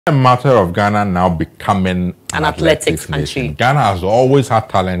a matter of Ghana now becoming an athletics nation. Ghana has always had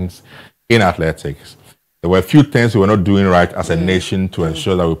talents in athletics. There were a few things we were not doing right as a nation to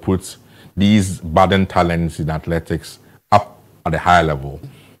ensure that we put these budding talents in athletics up at a higher level.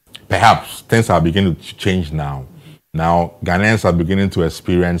 Perhaps things are beginning to change now. Now, Ghanaians are beginning to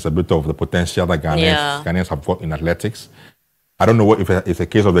experience a bit of the potential that Ghanaians have got in athletics. I don't know if it's a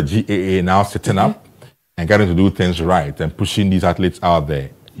case of the GAA now sitting up and getting to do things right and pushing these athletes out there.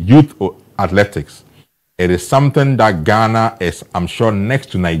 Youth athletics, it is something that Ghana is, I'm sure,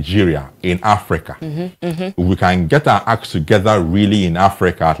 next to Nigeria in Africa. If we can get our acts together really in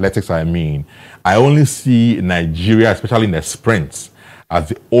Africa, athletics I mean, I only see Nigeria, especially in the sprints, as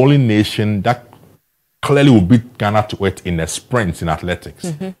the only nation that clearly will beat Ghana to it in the sprints in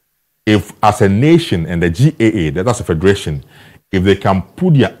athletics. If as a nation and the GAA, that's a federation, if they can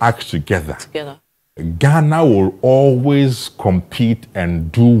put their acts together, Ghana will always compete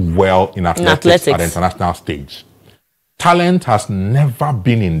and do well in athletics at the international stage. Talent has never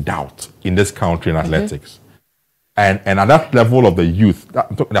been in doubt in this country in athletics. And at that level of the youth,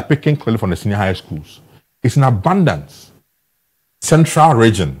 they're picking clearly from the senior high schools. It's in abundance. Central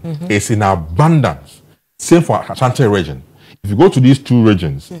region is in abundance. Same for Ashanti region. If you go to these two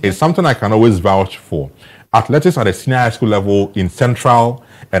regions, it's something I can always vouch for. Athletics at the senior high school level in Central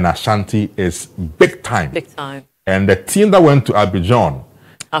and Ashanti is big time. Big time. And the team that went to Abidjan,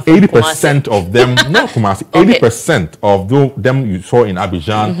 80% of them, not Kumasi, 80% of them you saw in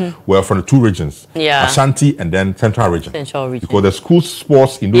Abidjan were from the two regions, Ashanti and then Central region. Because the school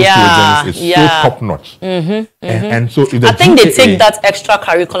sports in those two regions is so top notch. And so if I think they take that extra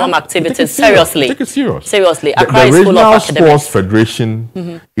curriculum activity seriously. Take it serious. Seriously. The regional sports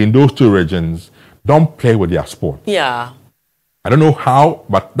federation in those two regions don't play with their sport. I don't know how,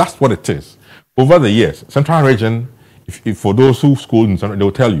 but that's what it is. Over the years, Central region, if for those who school in Central,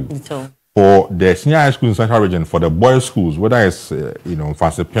 they'll tell you. For the senior high school in Central region, for the boys' schools, whether it's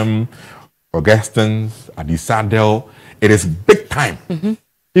Fancy Pim, Augustine's, Adisadel, it is big time.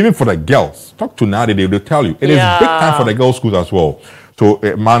 Even for the girls, talk to Nadi, they'll tell you. It is big time for the girls' schools as well. So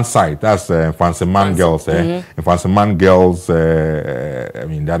man side, that's Fancy Man girls. Fancy Man girls, I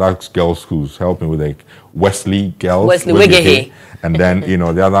mean, the other girls' schools helping with like Wesley girls. Wesley Wegehe. And then,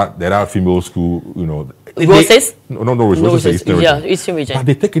 the other female school, Roses? No, Roses is Eastern region. Eastern region. But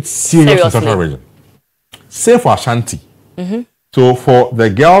they take it seriously in Central region. Same for Ashanti. So for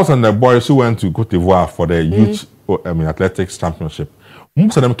the girls and the boys who went to Cote d'Ivoire for the youth athletics championship,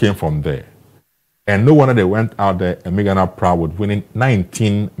 most of them came from there. And no wonder they went out there and made Ghana proud with winning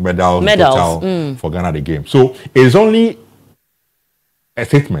 19 medals total for Ghana the game. So it is only a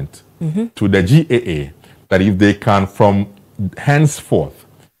statement to the GAA that if they can from henceforth,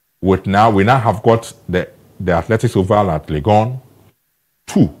 we now have got the athletics oval at Legon,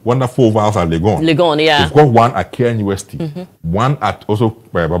 two wonderful ovals at Legon. We've got one at KN University, one at also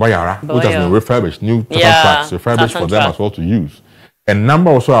Baba Yara, which has been refurbished, new tracks refurbished for them as well to use. A number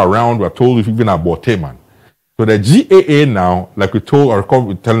also around, we're told, even at Boteman. So the GAA now, like we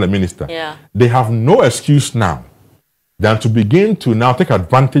telling the minister, they have no excuse now than to begin to now take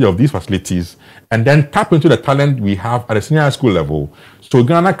advantage of these facilities and then tap into the talent we have at the senior high school level. So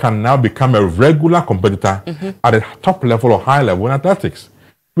Ghana can now become a regular competitor at the top level or high level in athletics.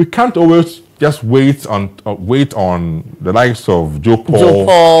 We can't always just wait on the likes of Joe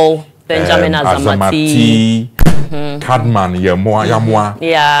Paul, Benjamin Azamati, Cadman, Yamwa,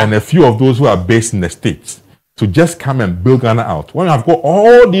 and a few of those who are based in the States to just come and build Ghana out. When I've got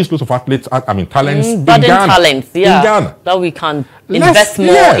all these sorts of athletes, talents in Ghana, that we can invest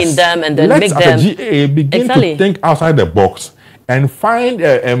more in them and then make them. Let's at the GAA begin to think outside the box and find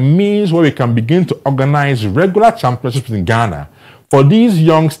a means where we can begin to organize regular championships in Ghana for these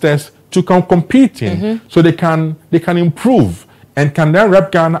youngsters to come competing so they can improve and can then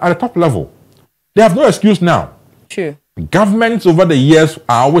rep Ghana at the top level. They have no excuse now. True. Governments over the years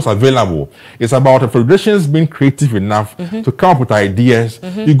are always available. It's about the federations being creative enough to come up with ideas.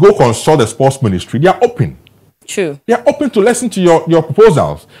 You go consult the sports ministry. They are open. True. They are open to listen to your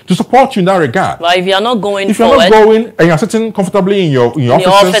proposals, to support you in that regard. But if you are not going and you are sitting comfortably in your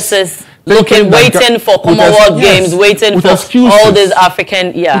offices waiting for Commonwealth Games, waiting for all these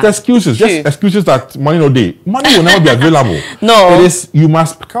African, with excuses, just excuses that money no day. Money will never be available. No. It is, you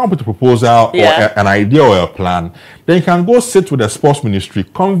must come up with a proposal or an idea or a plan. Then you can go sit with the sports ministry,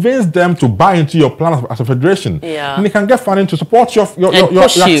 convince them to buy into your plan as a federation. And they can get funding to support your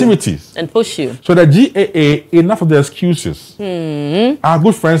activities. And push you. So the GAA, enough of the excuses. Our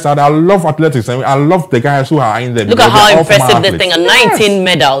good friends I love athletics. I love the guys who are in there. Look at how impressive this thing, 19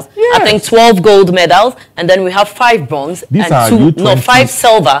 medals. I think 12 gold medals, and then we have 5 bronze. These and are 5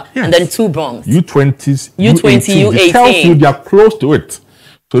 silver, yes. and then 2 bronze. U20s, U18. It tells you they are close to it.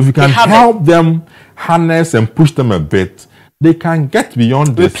 So if you can help them harness and push them a bit, they can get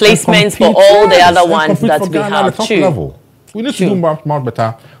beyond this. Replacements for all the other ones that we have. At the top level. We need to do much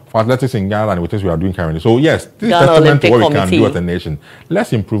better for athletics in Ghana and with this we are doing currently. So yes, this is testament to what we can do as a nation.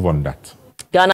 Let's improve on that.